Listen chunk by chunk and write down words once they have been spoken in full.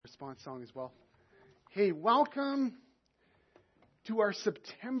response song as well. Hey, welcome to our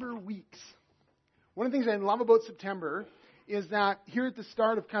September weeks. One of the things I love about September is that here at the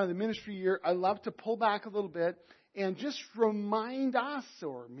start of kind of the ministry year, I love to pull back a little bit and just remind us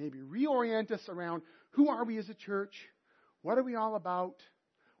or maybe reorient us around who are we as a church? What are we all about?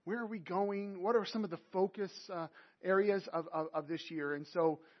 Where are we going? What are some of the focus areas of this year? And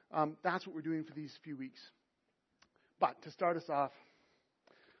so that's what we're doing for these few weeks. But to start us off,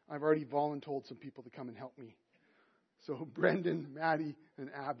 I've already voluntold some people to come and help me. So Brendan, Maddie, and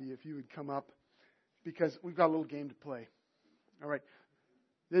Abby, if you would come up, because we've got a little game to play. All right.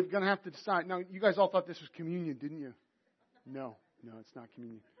 They're going to have to decide. Now, you guys all thought this was communion, didn't you? No, it's not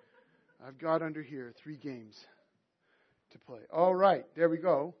communion. I've got under here 3 games to play. All right, there we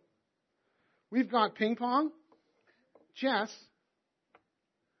go. We've got ping pong, chess,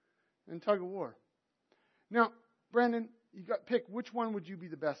 and tug of war. Now, Brendan, you got pick which one would you be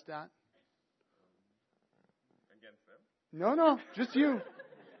the best at? Against them? No, just you.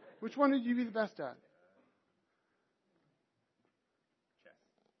 Which one would you be the best at? Chess.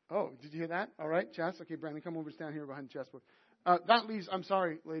 Oh, did you hear that? All right, chess. Okay, Brendan, come over, stand here behind the chessboard. That leaves, I'm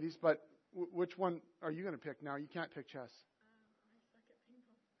sorry, ladies, but which one are you going to pick now? You can't pick chess. I suck at ping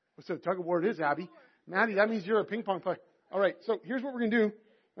pong. So tug of war it is, Abby. Maddie, that means you're a ping pong player. All right, so here's what we're going to do.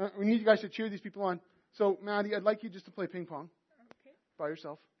 We need you guys to cheer these people on. So, Maddie, I'd like you just to play ping pong by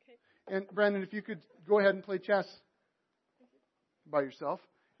yourself. Okay. And, Brandon, if you could go ahead and play chess by yourself.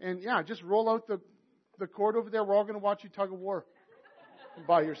 And, yeah, just roll out the cord over there. We're all going to watch you tug of war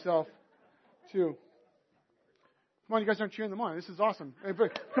by yourself, too. Come on, you guys aren't cheering them on. This is awesome.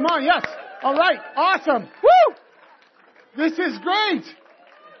 Come on, yes. All right, awesome. Woo! This is great.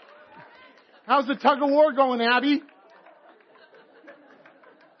 How's the tug of war going, Abby?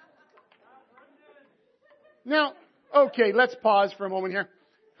 Now, okay, let's pause for a moment here.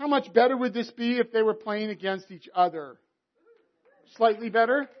 How much better would this be if they were playing against each other? Slightly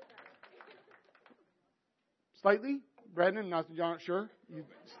better? Slightly? Brendan, you're not sure? You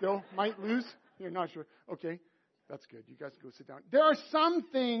still might lose? You're not sure. Okay, that's good. You guys go sit down. There are some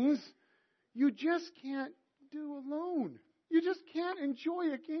things you just can't do alone. You just can't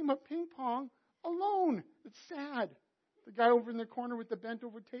enjoy a game of ping pong alone. It's sad. The guy over in the corner with the bent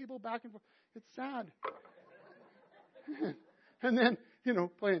over table back and forth. It's sad. And then,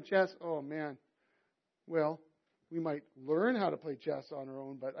 playing chess. Oh, man. Well, we might learn how to play chess on our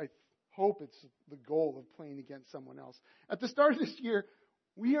own, but I hope it's the goal of playing against someone else. At the start of this year,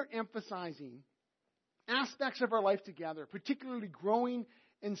 we are emphasizing aspects of our life together, particularly growing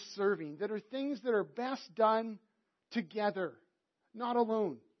and serving, that are things that are best done together, not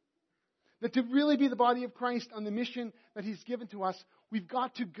alone. That to really be the body of Christ on the mission that He's given to us, we've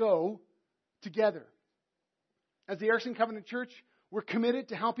got to go together. As the Erickson Covenant Church, we're committed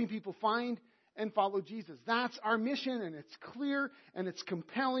to helping people find and follow Jesus. That's our mission, and it's clear, and it's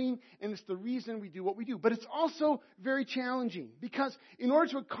compelling, and it's the reason we do what we do. But it's also very challenging, because in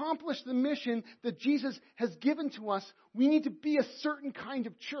order to accomplish the mission that Jesus has given to us, we need to be a certain kind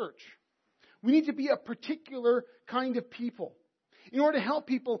of church. We need to be a particular kind of people. In order to help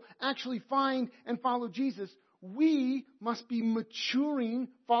people actually find and follow Jesus, we must be maturing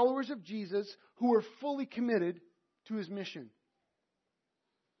followers of Jesus who are fully committed to His mission.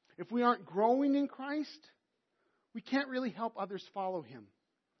 If we aren't growing in Christ, we can't really help others follow Him.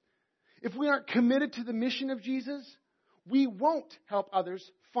 If we aren't committed to the mission of Jesus, we won't help others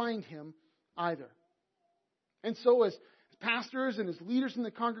find Him either. And so as pastors and as leaders in the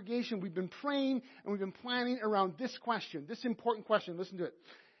congregation, we've been praying and we've been planning around this question, this important question. Listen to it.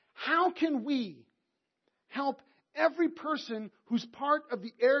 How can we help every person who's part of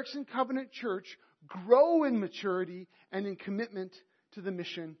the Erickson Covenant Church grow in maturity and in commitment to the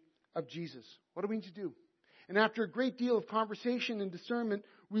mission of Jesus? What do we need to do? And after a great deal of conversation and discernment,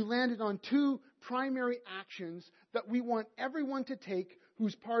 we landed on 2 primary actions that we want everyone to take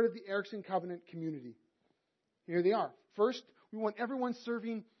who's part of the Erickson Covenant community. Here they are. First, we want everyone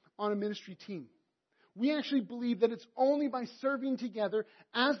serving on a ministry team. We actually believe that it's only by serving together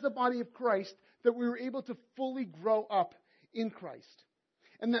as the body of Christ that we were able to fully grow up in Christ.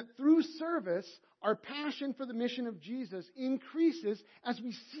 And that through service, our passion for the mission of Jesus increases as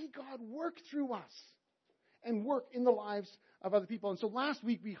we see God work through us and work in the lives of other people. And so last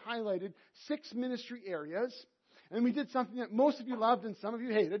week we highlighted 6 ministry areas, and we did something that most of you loved and some of you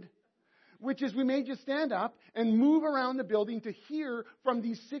hated, which is we made you stand up and move around the building to hear from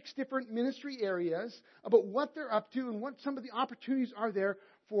these 6 different ministry areas about what they're up to and what some of the opportunities are there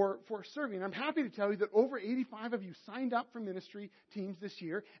for serving. I'm happy to tell you that over 85 of you signed up for ministry teams this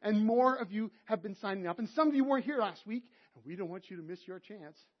year, and more of you have been signing up. And some of you weren't here last week, and we don't want you to miss your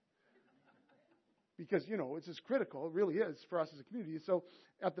chance because, it's as critical. It really is for us as a community. So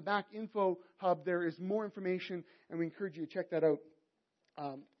at the back info hub, there is more information, and we encourage you to check that out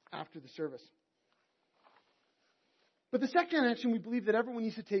after the service. But the second action we believe that everyone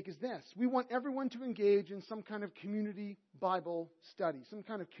needs to take is this. We want everyone to engage in some kind of community Bible study, some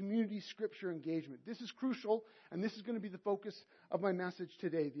kind of community scripture engagement. This is crucial, and this is going to be the focus of my message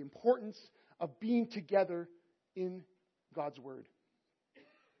today, the importance of being together in God's Word.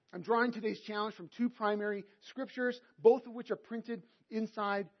 I'm drawing today's challenge from two primary scriptures, both of which are printed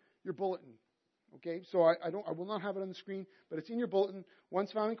inside your bulletin. Okay, so I will not have it on the screen, but it's in your bulletin.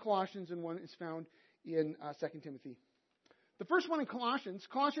 One's found in Colossians, and one is found in 2 Timothy. The first one in Colossians.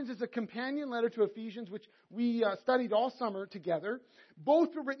 Colossians is a companion letter to Ephesians, which we studied all summer together.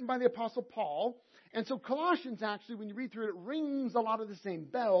 Both were written by the Apostle Paul. And so Colossians, actually, when you read through it, it rings a lot of the same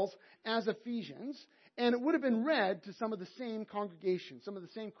bells as Ephesians. And it would have been read to some of the same congregations. Some of the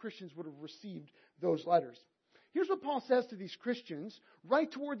same Christians would have received those letters. Here's what Paul says to these Christians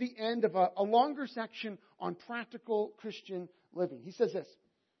right toward the end of a longer section on practical Christian living. He says this.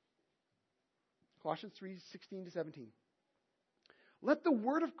 Colossians 3:16-17. Let the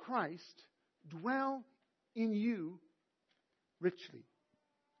word of Christ dwell in you richly,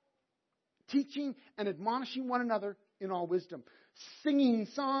 teaching and admonishing one another in all wisdom, singing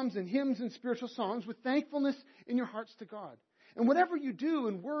psalms and hymns and spiritual songs with thankfulness in your hearts to God. And whatever you do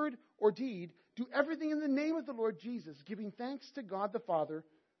in word or deed, do everything in the name of the Lord Jesus, giving thanks to God the Father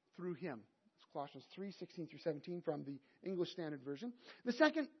through Him. It's Colossians 3:16-17 from the English Standard Version. The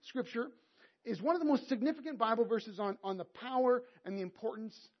second scripture is one of the most significant Bible verses on the power and the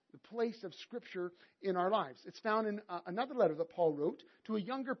importance, the place of Scripture in our lives. It's found in another letter that Paul wrote to a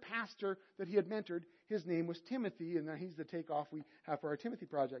younger pastor that he had mentored. His name was Timothy, and he's the takeoff we have for our Timothy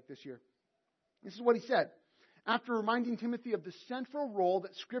project this year. This is what he said. After reminding Timothy of the central role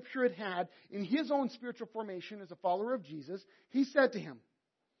that Scripture had had in his own spiritual formation as a follower of Jesus, he said to him,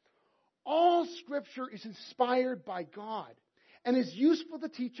 all Scripture is inspired by God and is useful to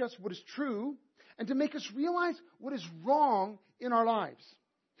teach us what is true and to make us realize what is wrong in our lives.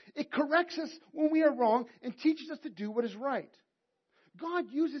 It corrects us when we are wrong and teaches us to do what is right. God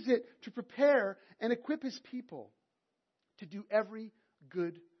uses it to prepare and equip His people to do every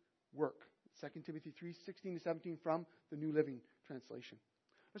good work. 2 Timothy 3:16-17 from the New Living Translation.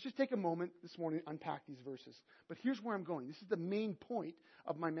 Let's just take a moment this morning to unpack these verses. But here's where I'm going. This is the main point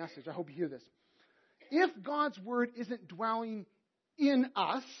of my message. I hope you hear this. If God's Word isn't dwelling in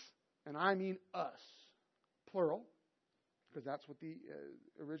us, and I mean us, plural, because that's what the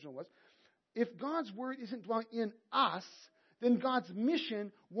original was. If God's Word isn't dwelling in us, then God's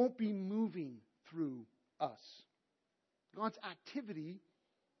mission won't be moving through us. God's activity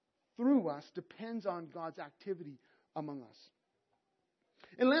through us depends on God's activity among us.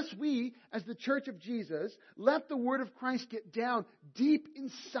 Unless we, as the Church of Jesus, let the Word of Christ get down deep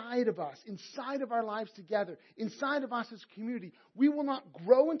inside of us, inside of our lives together, inside of us as a community, we will not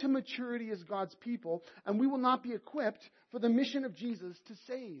grow into maturity as God's people, and we will not be equipped for the mission of Jesus to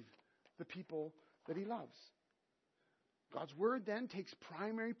save the people that He loves. God's Word then takes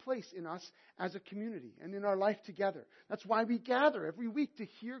primary place in us as a community and in our life together. That's why we gather every week to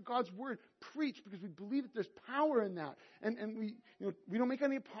hear God's Word preached, because we believe that there's power in that. And we don't make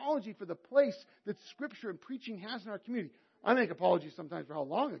any apology for the place that Scripture and preaching has in our community. I make apologies sometimes for how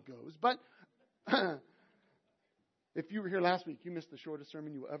long it goes, but if you were here last week, you missed the shortest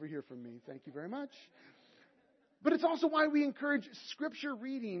sermon you will ever hear from me. Thank you very much. But it's also why we encourage Scripture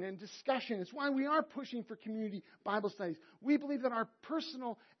reading and discussion. It's why we are pushing for community Bible studies. We believe that our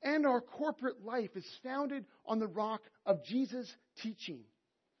personal and our corporate life is founded on the rock of Jesus' teaching,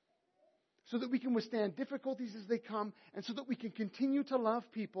 so that we can withstand difficulties as they come, and so that we can continue to love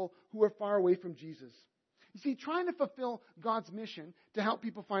people who are far away from Jesus. You see, trying to fulfill God's mission to help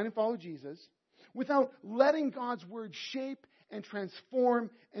people find and follow Jesus without letting God's Word shape and transform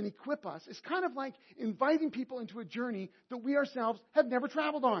and equip us is kind of like inviting people into a journey that we ourselves have never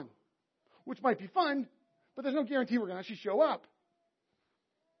traveled on, which might be fun, but there's no guarantee we're going to actually show up.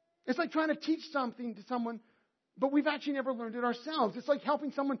 It's like trying to teach something to someone, but we've actually never learned it ourselves. It's like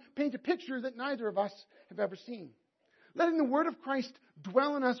helping someone paint a picture that neither of us have ever seen. Letting the Word of Christ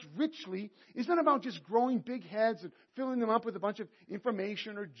dwell in us richly is not about just growing big heads and filling them up with a bunch of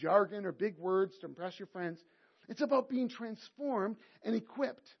information or jargon or big words to impress your friends. It's about being transformed and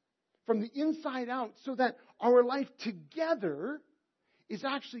equipped from the inside out so that our life together is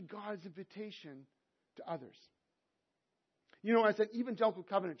actually God's invitation to others. You know, as an Evangelical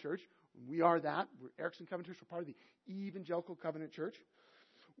Covenant Church, we are that. We're Erickson Covenant Church. We're part of the Evangelical Covenant Church.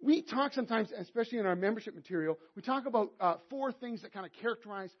 We talk sometimes, especially in our membership material, we talk about 4 things that kind of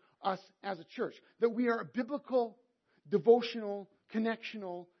characterize us as a church. That we are a biblical, devotional,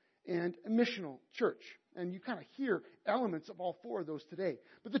 connectional, and a missional church. And you kind of hear elements of all 4 of those today.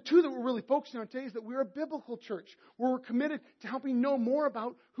 But the 2 that we're really focusing on today is that we're a biblical church, where we're committed to helping know more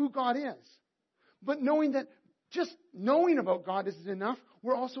about who God is. But knowing that just knowing about God isn't enough,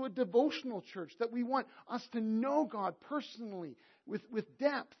 we're also a devotional church, that we want us to know God personally, with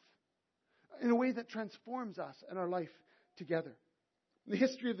depth, in a way that transforms us and our life together. The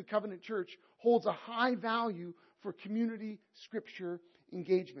history of the Covenant Church holds a high value for community scripture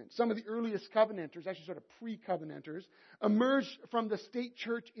engagement. Some of the earliest Covenanters, actually sort of pre-Covenanters, emerged from the state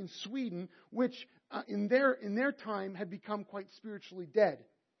church in Sweden, which in their time had become quite spiritually dead.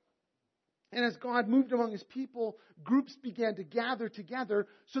 And as God moved among His people, groups began to gather together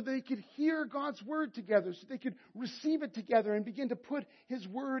so they could hear God's Word together, so they could receive it together and begin to put His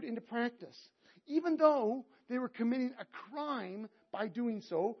Word into practice. Even though they were committing a crime by doing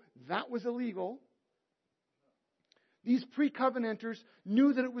so, that was illegal. These pre-Covenanters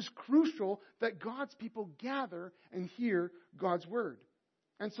knew that it was crucial that God's people gather and hear God's Word.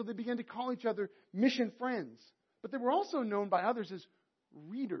 And so they began to call each other mission friends. But they were also known by others as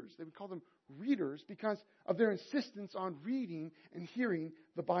readers. They would call them readers because of their insistence on reading and hearing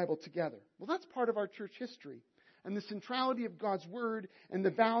the Bible together. Well, that's part of our church history. And the centrality of God's Word and the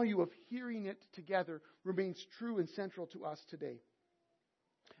value of hearing it together remains true and central to us today.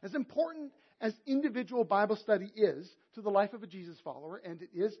 As important as individual Bible study is to the life of a Jesus follower, and it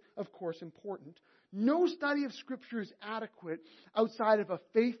is, of course, important, no study of Scripture is adequate outside of a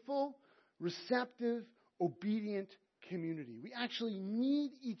faithful, receptive, obedient community. We actually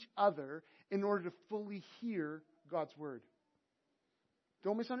need each other in order to fully hear God's Word.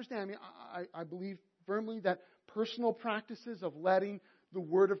 Don't misunderstand me. I believe firmly that personal practices of letting the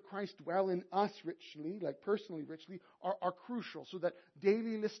Word of Christ dwell in us richly, like personally richly, are crucial. So that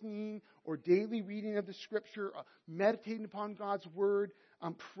daily listening or daily reading of the Scripture, meditating upon God's Word,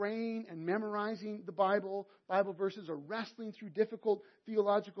 praying and memorizing the Bible verses, or wrestling through difficult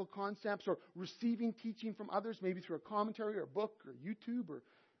theological concepts, or receiving teaching from others, maybe through a commentary or a book or YouTube or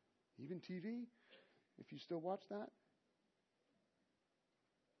even TV, if you still watch that.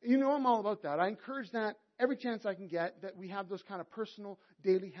 You know I'm all about that. I encourage that every chance I can get, that we have those kind of personal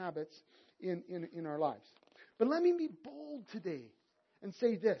daily habits in our lives. But let me be bold today and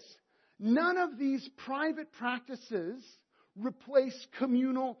say this. None of these private practices replace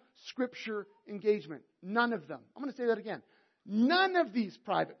communal Scripture engagement. None of them. I'm going to say that again. None of these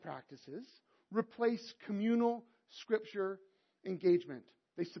private practices replace communal Scripture engagement.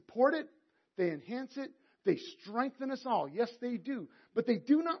 They support it. They enhance it. They strengthen us all. Yes, they do. But they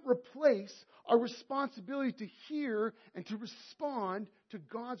do not replace our responsibility to hear and to respond to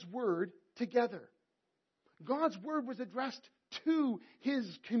God's Word together. God's Word was addressed to His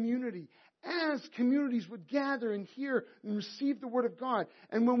community, as communities would gather and hear and receive the Word of God.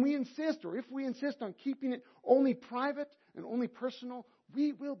 And when we insist, or if we insist on keeping it only private and only personal,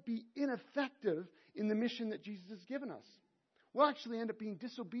 we will be ineffective in the mission that Jesus has given us. We'll actually end up being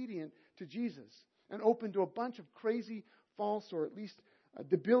disobedient to Jesus and open to a bunch of crazy, false, or at least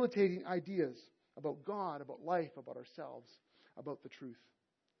debilitating ideas about God, about life, about ourselves, about the truth.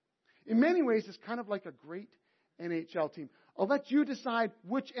 In many ways, it's kind of like a great NHL team. I'll let you decide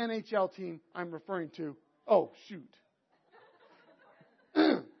which NHL team I'm referring to. Oh, shoot.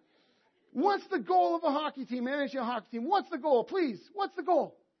 What's the goal of a hockey team, an NHL hockey team? What's the goal? Please, what's the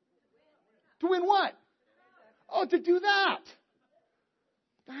goal? To win what? Oh, to do that.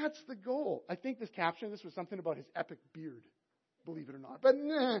 That's the goal. I think this was something about his epic beard, believe it or not. But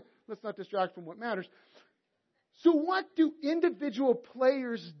let's not distract from what matters. So what do individual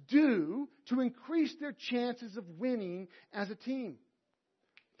players do to increase their chances of winning as a team?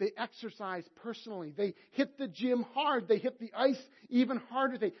 They exercise personally. They hit the gym hard. They hit the ice even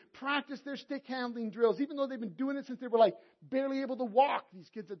harder. They practice their stick handling drills, even though they've been doing it since they were barely able to walk. These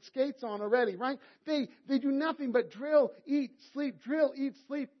kids had skates on already, right? They do nothing but drill, eat, sleep, drill, eat,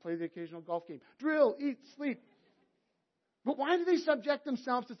 sleep. Play the occasional golf game. Drill, eat, sleep. But why do they subject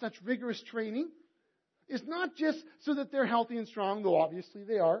themselves to such rigorous training? It's not just so that they're healthy and strong, though obviously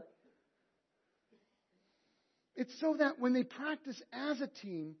they are. It's so that when they practice as a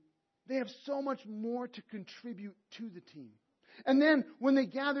team, they have so much more to contribute to the team. And then when they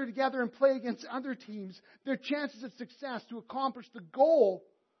gather together and play against other teams, their chances of success to accomplish the goal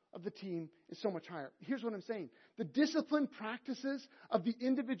of the team is so much higher. Here's what I'm saying. The disciplined practices of the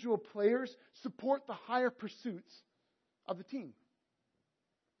individual players support the higher pursuits of the team.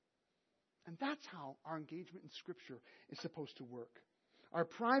 And that's how our engagement in Scripture is supposed to work. our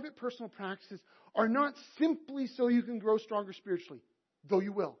private personal practices are not simply so you can grow stronger spiritually, though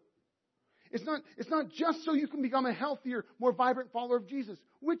you will. It's not just so you can become a healthier, more vibrant follower of Jesus,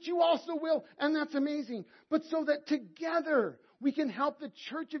 which you also will, and that's amazing. But so that together we can help the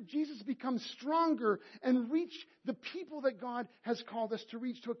church of Jesus become stronger and reach the people that God has called us to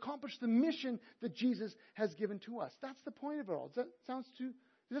reach, to accomplish the mission that Jesus has given to us. That's the point of it all. Does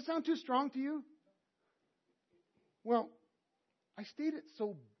that sound too strong to you? Well, I state it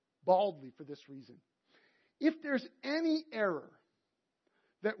so baldly for this reason. If there's any error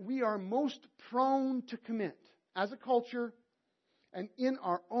that we are most prone to commit as a culture and in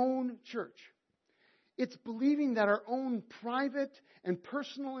our own church, it's believing that our own private and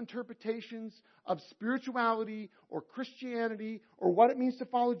personal interpretations of spirituality or Christianity or what it means to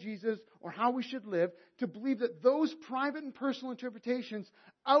follow Jesus or how we should live, to believe that those private and personal interpretations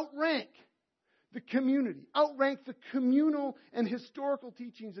outrank the community, outrank the communal and historical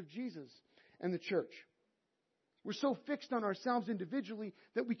teachings of Jesus and the church. We're so fixed on ourselves individually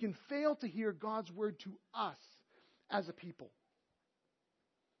that we can fail to hear God's word to us as a people.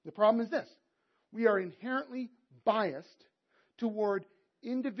 The problem is this. We are inherently biased toward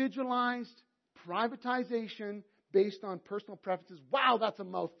individualized privatization based on personal preferences. Wow, that's a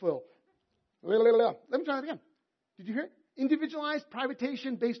mouthful. Let me try that again. Did you hear it? Individualized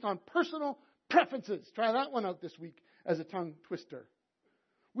privatization based on personal preferences. Try that one out this week as a tongue twister.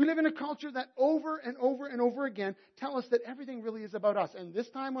 We live in a culture that over and over and over again tell us that everything really is about us. And this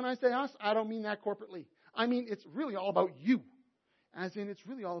time when I say us, I don't mean that corporately. I mean it's really all about you. As in it's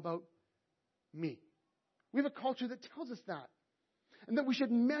really all about me. We have a culture that tells us that. And that we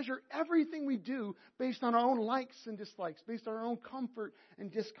should measure everything we do based on our own likes and dislikes, based on our own comfort and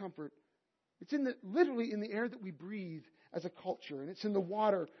discomfort. It's literally in the air that we breathe as a culture, and it's in the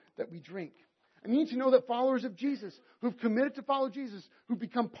water that we drink. I need to know that followers of Jesus, who've committed to follow Jesus, who've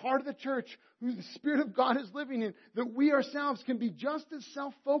become part of the church, who the Spirit of God is living in, that we ourselves can be just as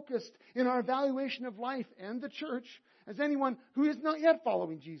self-focused in our evaluation of life and the church as anyone who is not yet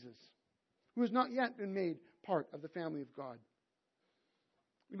following Jesus, who has not yet been made part of the family of God.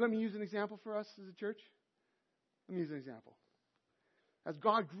 Let me use an example for us as a church. Let me use an example. As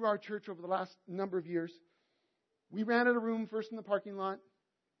God grew our church over the last number of years, we rented a room first in the parking lot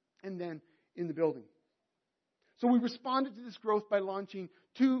and then in the building. So we responded to this growth by launching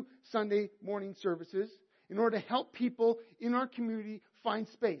 2 Sunday morning services in order to help people in our community find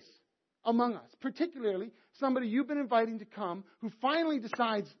space among us. Particularly somebody you've been inviting to come who finally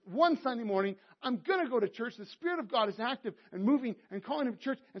decides one Sunday morning, I'm going to go to church. The Spirit of God is active and moving and calling him to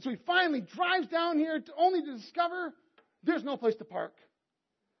church. And so he finally drives down here only to discover there's no place to park.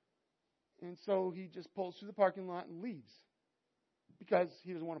 And so he just pulls through the parking lot and leaves because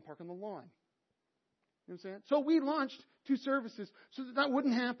he doesn't want to park on the lawn. You know what I'm saying? So we launched 2 services so that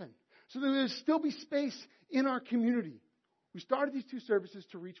wouldn't happen. So that there would still be space in our community. We started these 2 services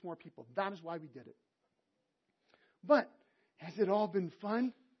to reach more people. That is why we did it. But has it all been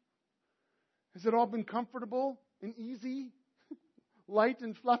fun? Has it all been comfortable and easy? Light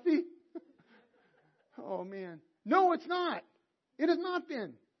and fluffy? Oh, man. No, it's not. It has not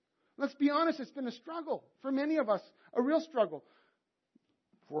been. Let's be honest, it's been a struggle for many of us, a real struggle.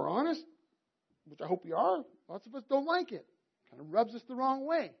 If we're honest, which I hope we are, lots of us don't like it. It kind of rubs us the wrong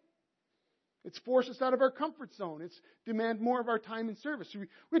way. It's forced us out of our comfort zone. It's demand more of our time and service. So we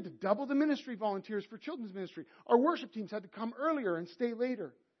had to double the ministry volunteers for children's ministry. Our worship teams had to come earlier and stay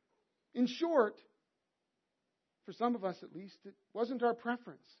later. In short, for some of us at least, it wasn't our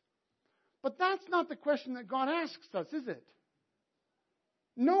preference. But that's not the question that God asks us, is it?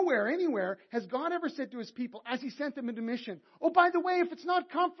 Nowhere, anywhere, has God ever said to his people as he sent them into mission, oh, by the way, if it's not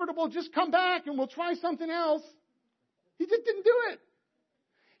comfortable, just come back and we'll try something else. He just didn't do it.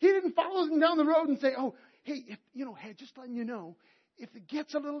 He didn't follow them down the road and say, oh, hey, hey, just letting you know, if it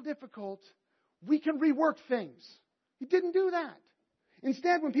gets a little difficult, we can rework things. He didn't do that.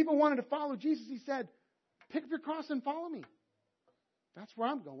 Instead, when people wanted to follow Jesus, he said, pick up your cross and follow me. That's where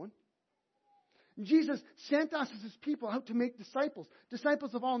I'm going. Jesus sent us as his people out to make disciples,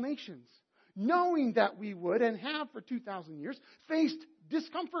 disciples of all nations, knowing that we would, and have for 2,000 years, faced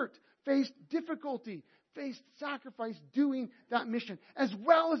discomfort, faced difficulty, faced sacrifice doing that mission, as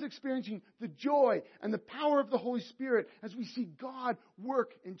well as experiencing the joy and the power of the Holy Spirit as we see God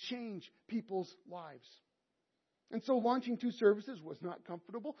work and change people's lives. And so launching 2 services was not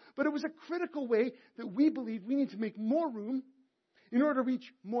comfortable, but it was a critical way that we believe we need to make more room in order to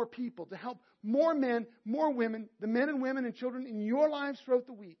reach more people, to help more men, more women, the men and women and children in your lives throughout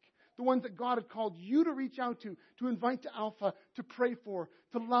the week, the ones that God had called you to reach out to invite to Alpha, to pray for,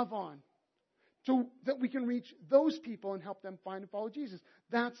 to love on, so that we can reach those people and help them find and follow Jesus.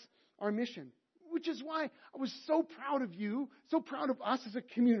 That's our mission. Which is why I was so proud of you, so proud of us as a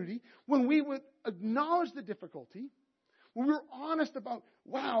community, when we would acknowledge the difficulty, when we were honest about,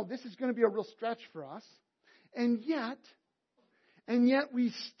 wow, this is going to be a real stretch for us, and yet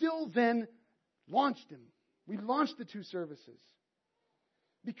we still then launched him. We launched the 2 services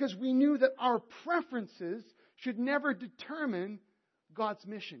because we knew that our preferences should never determine God's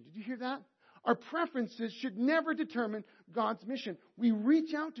mission. Did you hear that? Our preferences should never determine God's mission. We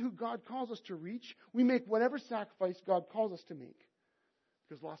reach out to who God calls us to reach. We make whatever sacrifice God calls us to make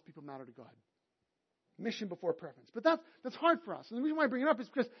because lost people matter to God. Mission before preference. But that's hard for us. And the reason why I bring it up is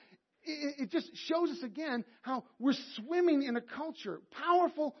because it just shows us again how we're swimming in a culture,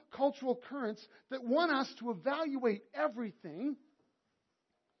 powerful cultural currents that want us to evaluate everything,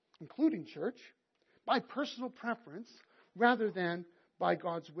 including church, by personal preference rather than by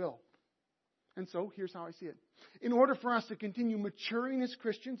God's will. And so, here's how I see it. In order for us to continue maturing as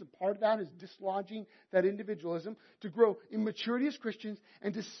Christians, and part of that is dislodging that individualism, to grow in maturity as Christians,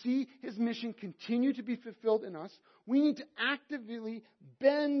 and to see His mission continue to be fulfilled in us, we need to actively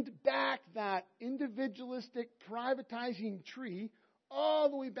bend back that individualistic, privatizing tree all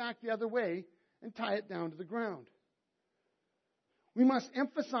the way back the other way and tie it down to the ground. We must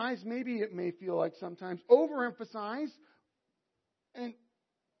emphasize, maybe it may feel like sometimes, overemphasize, and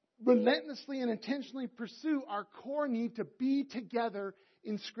relentlessly and intentionally pursue our core need to be together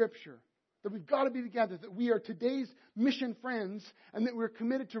in Scripture. That we've got to be together, that we are today's mission friends, and that we're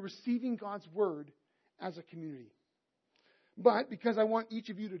committed to receiving God's Word as a community. But because I want each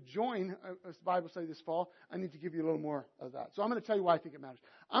of you to join a Bible study this fall, I need to give you a little more of that. So I'm going to tell you why I think it matters.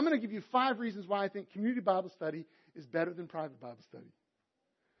 I'm going to give you 5 reasons why I think community Bible study is better than private Bible study.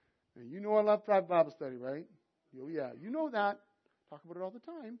 Now, you know I love private Bible study, right? Oh, yeah, you know that. Talk about it all the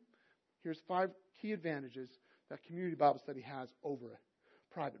time. Here's 5 key advantages that community Bible study has over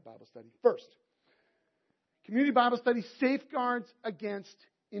a private Bible study. First, community Bible study safeguards against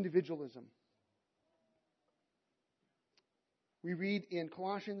individualism. We read in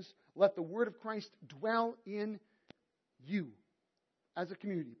Colossians, let the word of Christ dwell in you as a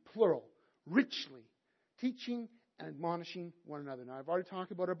community, plural, richly, teaching and admonishing one another. Now, I've already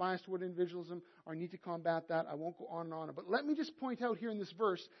talked about our bias toward individualism, our need to combat that. I won't go on and on. But let me just point out here in this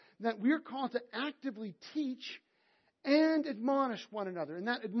verse that we are called to actively teach and admonish one another. And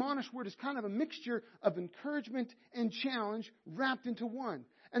that admonish word is kind of a mixture of encouragement and challenge wrapped into one.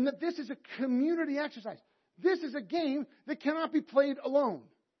 And that this is a community exercise. This is a game that cannot be played alone.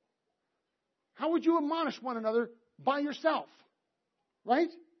 How would you admonish one another by yourself? Right?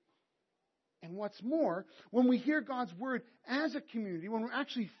 And what's more, when we hear God's Word as a community, when we're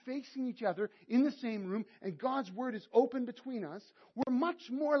actually facing each other in the same room and God's Word is open between us, we're much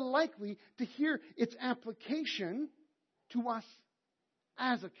more likely to hear its application to us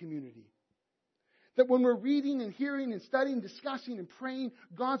as a community. That when we're reading and hearing and studying, discussing and praying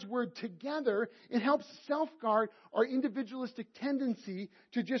God's Word together, it helps safeguard our individualistic tendency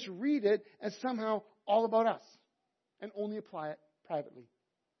to just read it as somehow all about us and only apply it privately.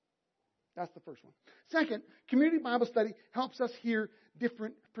 That's the first one. Second, community Bible study helps us hear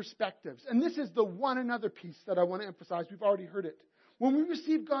different perspectives. And this is the one another piece that I want to emphasize. We've already heard it. When we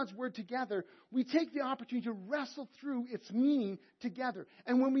receive God's Word together, we take the opportunity to wrestle through its meaning together.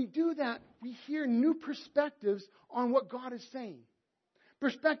 And when we do that, we hear new perspectives on what God is saying.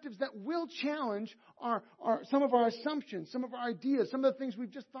 Perspectives that will challenge some of our assumptions, some of our ideas, some of the things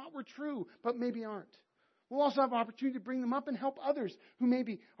we've just thought were true, but maybe aren't. We'll also have an opportunity to bring them up and help others who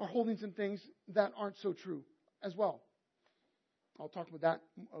maybe are holding some things that aren't so true as well. I'll talk about that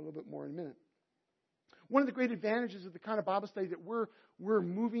a little bit more in a minute. One of the great advantages of the kind of Bible study that we're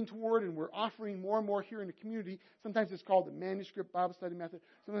moving toward and we're offering more and more here in the community, sometimes it's called the manuscript Bible study method,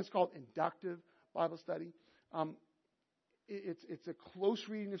 sometimes it's called inductive Bible study. It's a close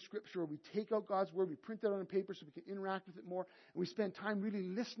reading of Scripture where we take out God's Word, we print it on paper so we can interact with it more, and we spend time really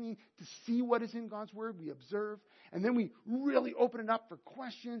listening to see what is in God's Word. We observe, and then we really open it up for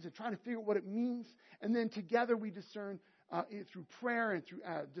questions and try to figure out what it means. And then together we discern through prayer and through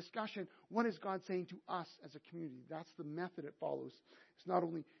discussion, what is God saying to us as a community? That's the method it follows. It's not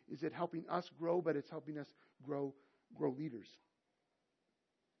only is it helping us grow, but it's helping us grow leaders.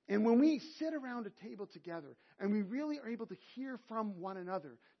 And when we sit around a table together and we really are able to hear from one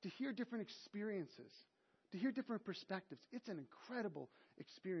another, to hear different experiences, to hear different perspectives, it's an incredible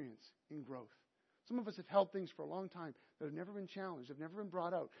experience in growth. Some of us have held things for a long time that have never been challenged, have never been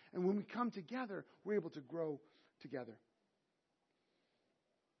brought out. And when we come together, we're able to grow together.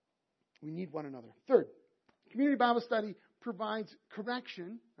 We need one another. Third, community Bible study provides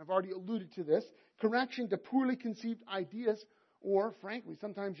correction. I've already alluded to this. Correction to poorly conceived ideas or, frankly,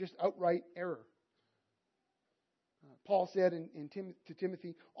 sometimes just outright error. Paul said to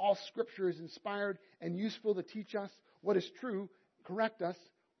Timothy, all Scripture is inspired and useful to teach us what is true, correct us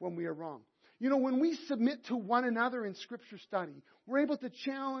when we are wrong. You know, when we submit to one another in Scripture study, we're able to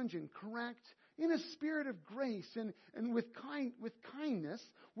challenge and correct in a spirit of grace and with kindness.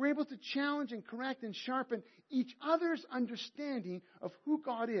 We're able to challenge and correct and sharpen each other's understanding of who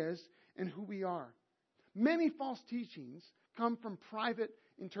God is and who we are. Many false teachings come from private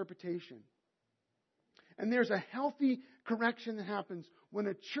interpretation. And there's a healthy correction that happens when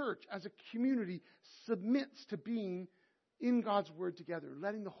a church, as a community, submits to being in God's Word together,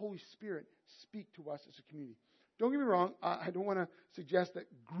 letting the Holy Spirit speak to us as a community. Don't get me wrong, I don't want to suggest that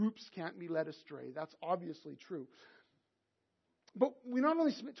groups can't be led astray. That's obviously true. But we not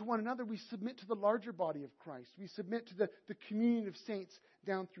only submit to one another, we submit to the larger body of Christ. We submit to the communion of saints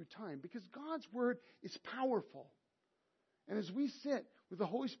down through time. Because God's Word is powerful. And as we sit with the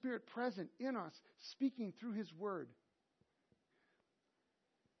Holy Spirit present in us, speaking through His Word,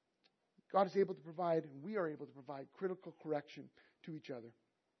 God is able to provide, and we are able to provide, critical correction to each other.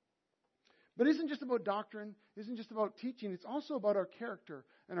 But it isn't just about doctrine, it isn't just about teaching, it's also about our character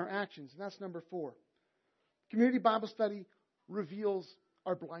and our actions. And that's number 4. Community Bible study reveals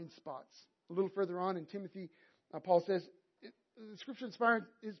our blind spots. A little further on in Timothy, Paul says, the Scripture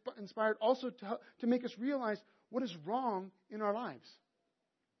is inspired also to make us realize what is wrong in our lives.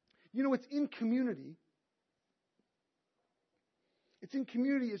 You know, it's in community. It's in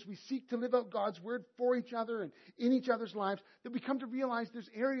community as we seek to live out God's Word for each other and in each other's lives that we come to realize there's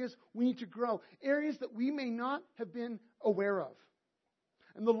areas we need to grow, areas that we may not have been aware of.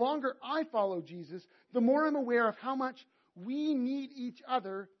 And the longer I follow Jesus, the more I'm aware of how much we need each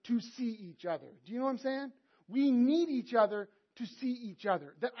other to see each other. Do you know what I'm saying? We need each other to see each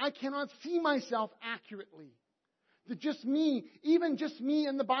other. That I cannot see myself accurately. That just me, even just me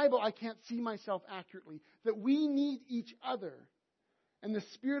in the Bible, I can't see myself accurately. That we need each other. And the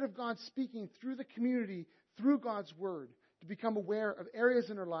Spirit of God speaking through the community, through God's Word, to become aware of areas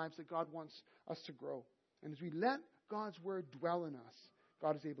in our lives that God wants us to grow. And as we let God's Word dwell in us,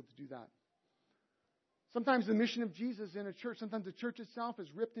 God is able to do that. Sometimes the mission of Jesus in a church, sometimes the church itself is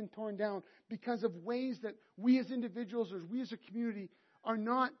ripped and torn down because of ways that we as individuals or we as a community are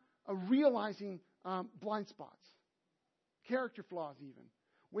not realizing blind spots, character flaws even,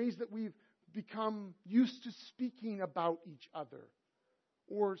 ways that we've become used to speaking about each other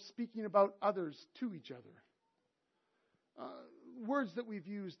or speaking about others to each other. Words that we've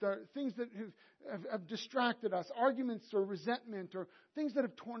used are things that have distracted us, arguments or resentment or things that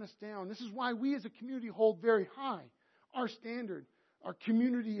have torn us down. This is why we as a community hold very high our standard, our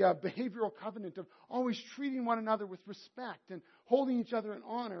community behavioral covenant of always treating one another with respect and holding each other in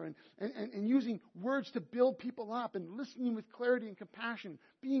honor and using words to build people up and listening with clarity and compassion,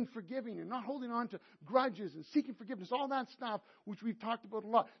 being forgiving and not holding on to grudges and seeking forgiveness, all that stuff which we've talked about a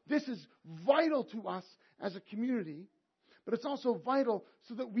lot. This is vital to us as a community. But it's also vital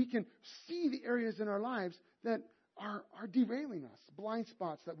so that we can see the areas in our lives that are derailing us, blind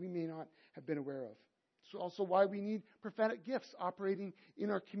spots that we may not have been aware of. It's also why we need prophetic gifts operating in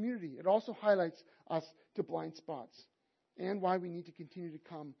our community. It also highlights us to blind spots and why we need to continue to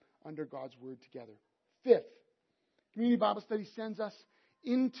come under God's Word together. 5th, Community Bible Study sends us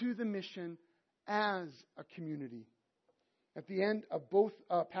into the mission as a community. At the end of both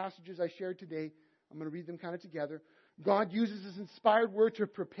passages I shared today, I'm going to read them kind of together. God uses His inspired Word to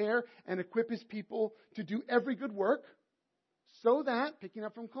prepare and equip His people to do every good work so that, picking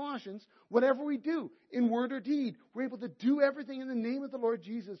up from Colossians, whatever we do in word or deed, we're able to do everything in the name of the Lord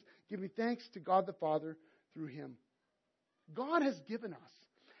Jesus, giving thanks to God the Father through Him. God has given us,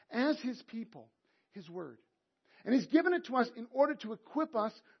 as His people, His Word. And He's given it to us in order to equip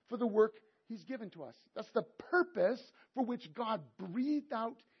us for the work He's given to us. That's the purpose for which God breathed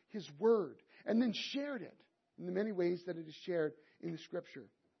out His Word and then shared it in the many ways that it is shared in the Scripture.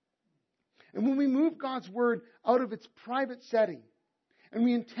 And when we move God's Word out of its private setting, and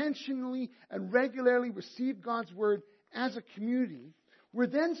we intentionally and regularly receive God's Word as a community, we're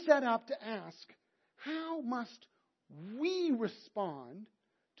then set up to ask, how must we respond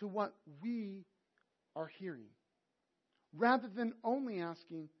to what we are hearing? Rather than only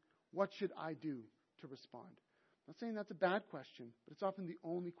asking, what should I do to respond? I'm not saying that's a bad question, but it's often the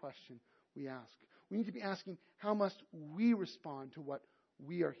only question we ask. We need to be asking, how must we respond to what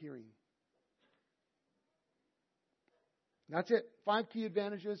we are hearing? That's it. 5 key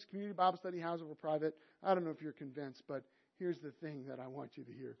advantages. Community Bible study, house over private. I don't know if you're convinced, but here's the thing that I want you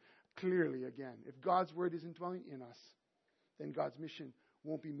to hear clearly again. If God's Word isn't dwelling in us, then God's mission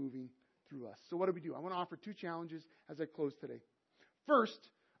won't be moving through us. So what do we do? I want to offer 2 challenges as I close today. First,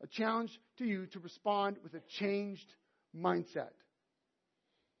 a challenge to you to respond with a changed mindset.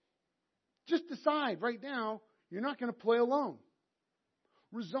 Just decide right now you're not going to play alone.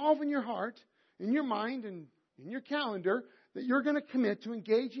 Resolve in your heart, in your mind, and in your calendar that you're going to commit to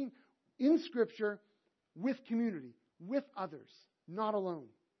engaging in Scripture with community, with others, not alone.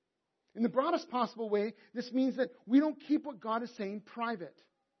 In the broadest possible way, this means that we don't keep what God is saying private.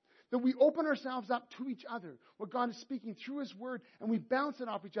 That we open ourselves up to each other, what God is speaking through His Word, and we bounce it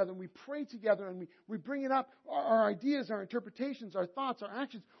off each other, and we pray together, and we bring it up, our ideas, our interpretations, our thoughts, our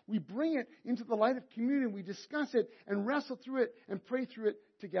actions. We bring it into the light of community, and we discuss it, and wrestle through it, and pray through it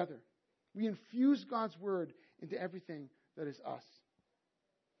together. We infuse God's Word into everything that is us.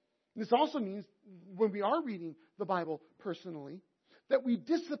 And this also means, when we are reading the Bible personally, that we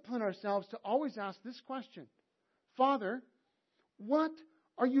discipline ourselves to always ask this question: Father, what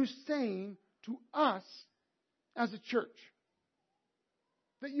are you saying to us as a church?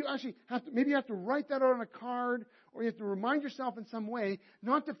 That you actually have to, maybe you have to write that out on a card, or you have to remind yourself in some way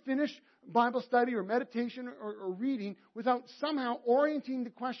not to finish Bible study or meditation or reading without somehow orienting the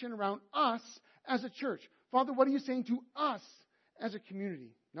question around us as a church. Father, what are you saying to us as a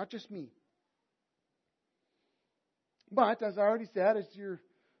community? Not just me. But, as I already said, as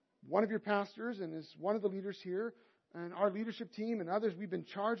one of your pastors and as one of the leaders here, and our leadership team and others, we've been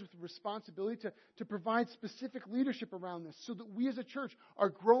charged with the responsibility to provide specific leadership around this so that we as a church are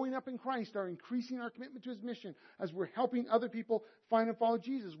growing up in Christ, are increasing our commitment to His mission as we're helping other people find and follow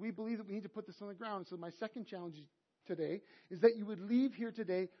Jesus. We believe that we need to put this on the ground. So my second challenge today is that you would leave here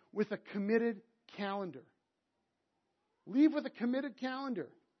today with a committed calendar. Leave with a committed calendar.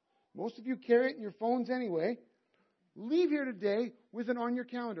 Most of you carry it in your phones anyway. Leave here today with it on your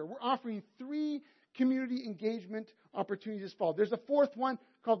calendar. We're offering 3 community engagement opportunities this fall. There's a 4th one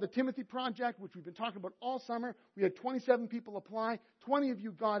called the Timothy Project, which we've been talking about all summer. We had 27 people apply. 20 of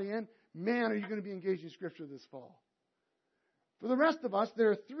you got in. Man, are you going to be engaged in Scripture this fall. For the rest of us,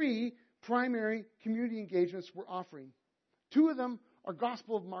 there are 3 primary community engagements we're offering. 2 of them are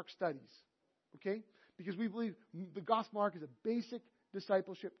Gospel of Mark studies. Okay? Because we believe the Gospel of Mark is a basic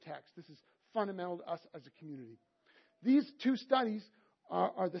discipleship text. This is fundamental to us as a community. These 2 studies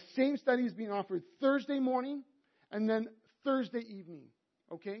are the same studies being offered Thursday morning and then Thursday evening.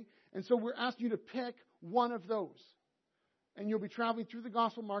 Okay? And so we're asking you to pick one of those. And you'll be traveling through the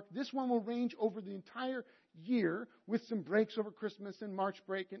Gospel of Mark. This one will range over the entire year with some breaks over Christmas and March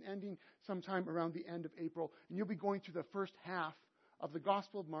break and ending sometime around the end of April. And you'll be going through the first half of the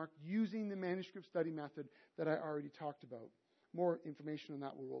Gospel of Mark using the manuscript study method that I already talked about. More information on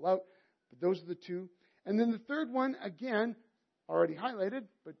that will roll out. But those are the 2. And then the 3rd one, again, already highlighted,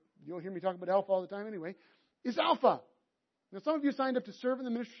 but you'll hear me talk about Alpha all the time anyway, is Alpha. Now, some of you signed up to serve in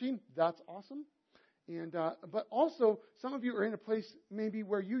the ministry team. That's awesome. And but also, some of you are in a place maybe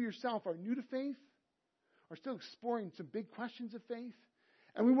where you yourself are new to faith, are still exploring some big questions of faith.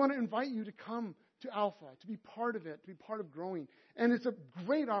 And we want to invite you to come to Alpha, to be part of it, to be part of growing. And it's a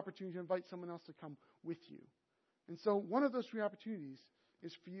great opportunity to invite someone else to come with you. And so one of those 3 opportunities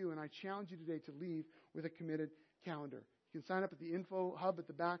is for you, and I challenge you today to leave with a committed calendar. You can sign up at the info hub at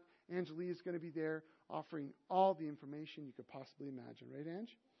the back. Angelie is going to be there offering all the information you could possibly imagine. Right,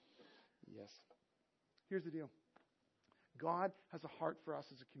 Ange? Yes. Here's the deal. God has a heart for us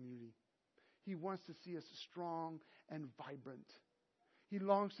as a community. He wants to see us strong and vibrant. He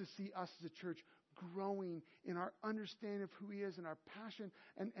longs to see us as a church growing in our understanding of who He is and our passion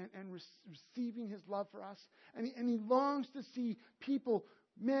and receiving His love for us. And he longs to see people,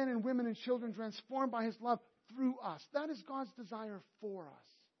 men and women and children, transformed by His love through us. That is God's desire for us.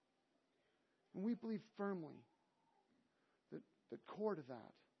 And we believe firmly that the core to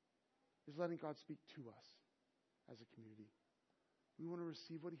that is letting God speak to us as a community. We want to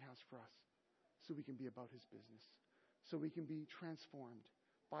receive what He has for us so we can be about His business, so we can be transformed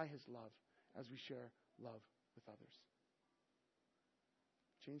by His love as we share love with others.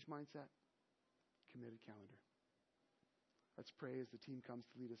 Change mindset, committed calendar. Let's pray as the team comes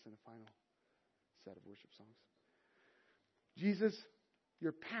to lead us in a final set of worship songs. Jesus,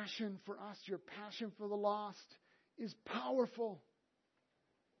 your passion for us, your passion for the lost is powerful.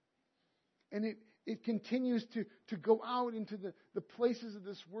 And it continues to go out into the places of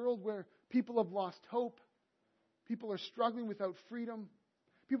this world where people have lost hope. People are struggling without freedom.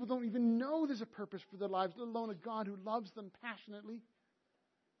 People don't even know there's a purpose for their lives, let alone a God who loves them passionately.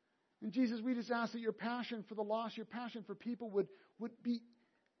 And Jesus, we just ask that your passion for the lost, your passion for people would be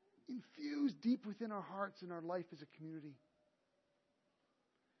infused deep within our hearts and our life as a community.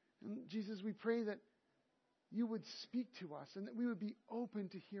 And Jesus, we pray that you would speak to us and that we would be open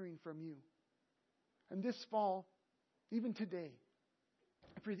to hearing from you. And this fall, even today,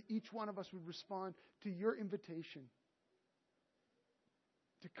 I pray that each one of us would respond to your invitation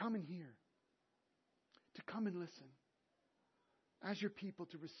to come and hear, to come and listen. As your people,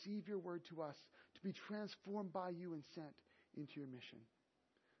 to receive your word to us, to be transformed by you and sent into your mission.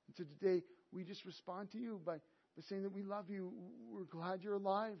 And so today, we just respond to you by saying that we love you. We're glad you're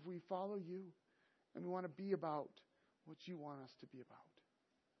alive. We follow you. And we want to be about what you want us to be about.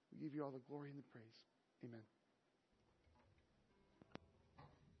 We give you all the glory and the praise. Amen.